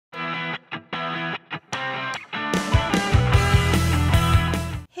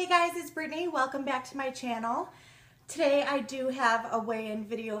guys, it's Brittany. Welcome back to my channel. Today I do have a weigh-in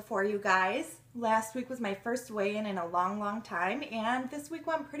video for you guys. Last week was my first weigh-in in a long time, and this week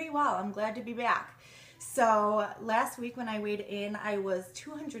went pretty well. I'm glad to be back. So last week when I weighed in, I was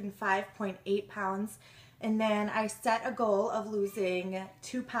 205.8 pounds, and then I set a goal of losing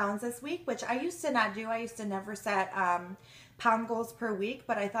 2 pounds this week, which I used to not do. I used to never set pound goals per week,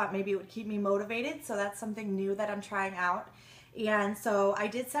 but I thought maybe it would keep me motivated, so that's something new that I'm trying out. And so I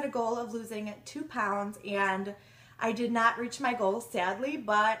did set a goal of losing 2 pounds, and I did not reach my goal, sadly,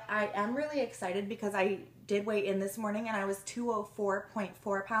 but I am really excited because I did weigh in this morning and I was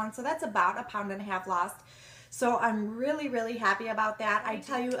 204.4 pounds, so that's about 1.5 pounds lost. So I'm really happy about that. I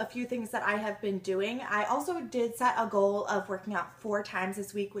tell you a few things that I have been doing. I also did set a goal of working out 4 times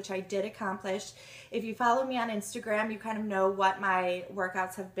this week, which I did accomplish. If you follow me on Instagram, you kind of know what my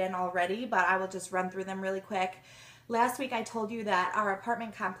workouts have been already, but I will just run through them really quick. Last week I told you that our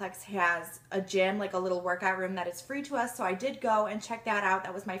apartment complex has a gym, like a little workout room that is free to us, so I did go and check that out.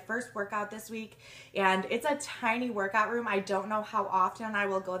 That was my first workout this week, and it's a tiny workout room. I don't know how often I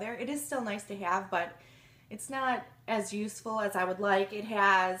will go there. It is still nice to have, but it's not as useful as I would like. It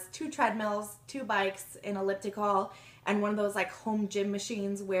has 2 treadmills, 2 bikes, an elliptical, and one of those like home gym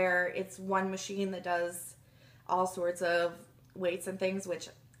machines where it's one machine that does all sorts of weights and things, which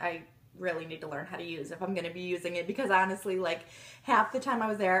I really need to learn how to use if I'm going to be using it, because honestly, like, half the time I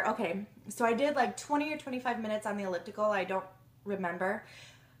was there, okay, so I did like 20 or 25 minutes on the elliptical, I don't remember,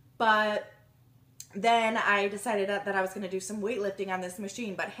 but then I decided that I was going to do some weightlifting on this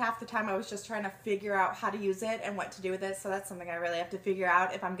machine, but half the time I was just trying to figure out how to use it and what to do with it, so that's something I really have to figure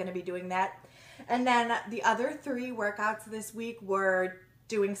out if I'm going to be doing that. And then the other 3 workouts this week were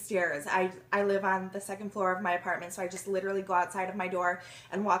doing stairs. I live on the 2nd floor of my apartment, so I just literally go outside of my door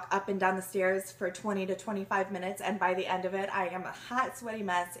and walk up and down the stairs for 20 to 25 minutes, and by the end of it I am a hot sweaty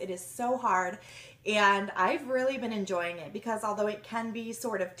mess. It is so hard, and I've really been enjoying it because although it can be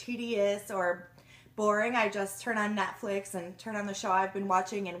sort of tedious or boring, I just turn on Netflix and turn on the show I've been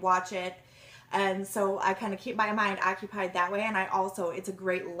watching and watch it, and so I kind of keep my mind occupied that way. And I also, it's a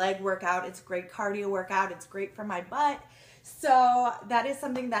great leg workout, it's a great cardio workout, it's great for my butt. So that is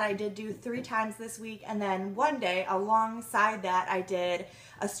something that I did do 3 times this week, and then one day alongside that I did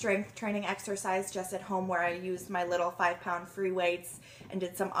a strength training exercise just at home where I used my little 5-pound free weights and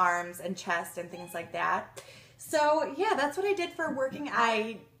did some arms and chest and things like that. So yeah, that's what I did for working.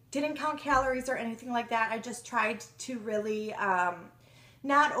 I didn't count calories or anything like that. I just tried to really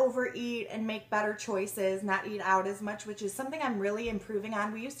not overeat and make better choices, not eat out as much, which is something I'm really improving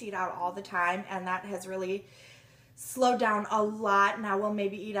on. We used to eat out all the time, and that has really slowed down a lot. Now we'll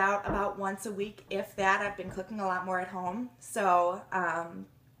maybe eat out about once a week, if that. I've been cooking a lot more at home, so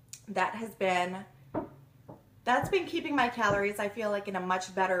that's been keeping my calories, I feel like, in a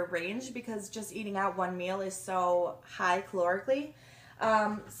much better range, because just eating out one meal is so high calorically.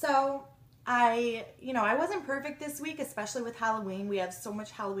 So I wasn't perfect this week, especially with Halloween. We have so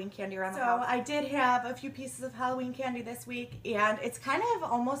much Halloween candy around the house. So I did have a few pieces of Halloween candy this week, and it's kind of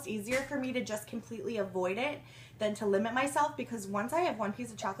almost easier for me to just completely avoid it than to limit myself, because once I have 1 piece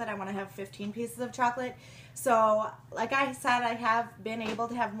of chocolate, I want to have 15 pieces of chocolate. So like I said, I have been able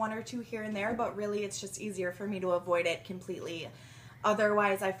to have 1 or 2 here and there, but really it's just easier for me to avoid it completely.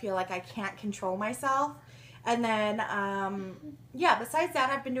 Otherwise, I feel like I can't control myself. And then, yeah, besides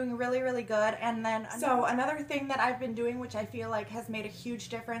that, I've been doing really good. And then, so another thing that I've been doing, which I feel like has made a huge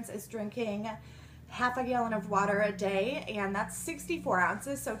difference, is drinking half a gallon of water a day, and that's 64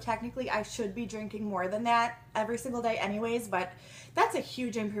 ounces. So technically I should be drinking more than that every single day anyways, but that's a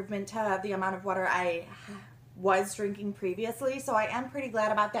huge improvement to the amount of water I was drinking previously. So I am pretty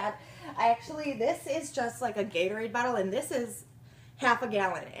glad about that. This is just like a Gatorade bottle, and this is half a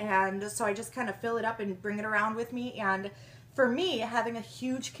gallon, and so I just kind of fill it up and bring it around with me. And for me, having a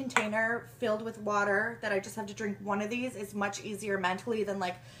huge container filled with water that I just have to drink 1 of these is much easier mentally than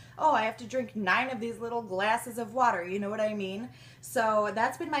like, oh, I have to drink 9 of these little glasses of water, you know what I mean? So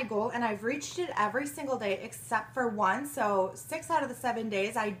that's been my goal, and I've reached it every single day except for 1. So 6 out of the 7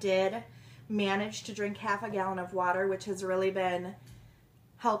 days I did manage to drink half a gallon of water, which has really been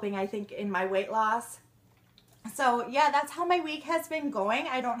helping, I think, in my weight loss. So yeah, that's how my week has been going.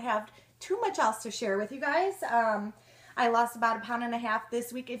 I don't have too much else to share with you guys. I lost about 1.5 pounds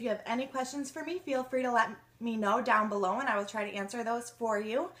this week. If you have any questions for me, feel free to let me know down below, and I will try to answer those for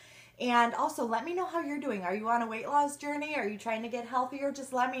you. And also let me know how you're doing. Are you on a weight loss journey? Are you trying to get healthier?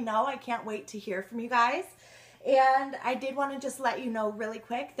 Just let me know. I can't wait to hear from you guys. And I did want to just let you know really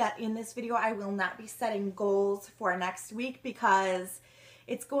quick that in this video I will not be setting goals for next week, because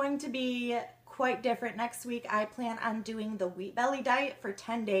it's going to be quite different. Next week I plan on doing the wheat belly diet for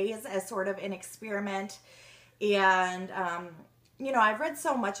 10 days as sort of an experiment. And you know, I've read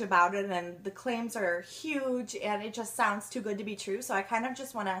so much about it and the claims are huge and it just sounds too good to be true. So I kind of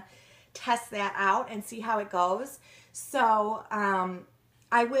just want to test that out and see how it goes. So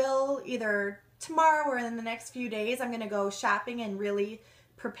I will either tomorrow or in the next few days, I'm going to go shopping and really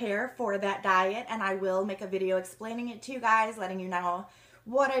prepare for that diet, and I will make a video explaining it to you guys, letting you know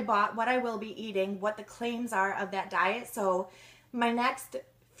what I bought, what I will be eating, what the claims are of that diet. So my next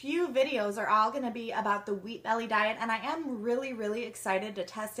few videos are all going to be about the wheat belly diet, and I am really, really excited to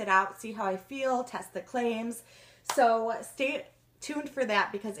test it out, see how I feel, test the claims. So stay tuned for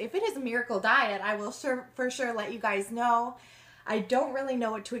that, because if it is a miracle diet, I will for sure let you guys know. I don't really know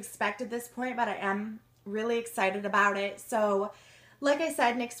what to expect at this point, but I am really excited about it. So like I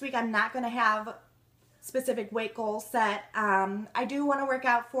said, next week I'm not going to have specific weight goals set. I do want to work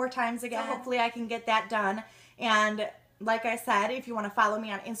out 4 times again. So hopefully I can get that done. And like I said, if you want to follow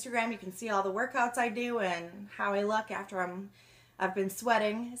me on Instagram, you can see all the workouts I do and how I look after I've been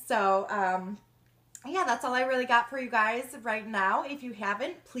sweating. So yeah, that's all I really got for you guys right now. If you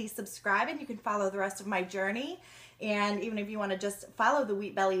haven't, please subscribe and you can follow the rest of my journey. And even if you want to just follow the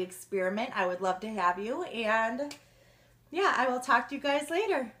wheat belly experiment, I would love to have you. And yeah, I will talk to you guys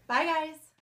later. Bye, guys.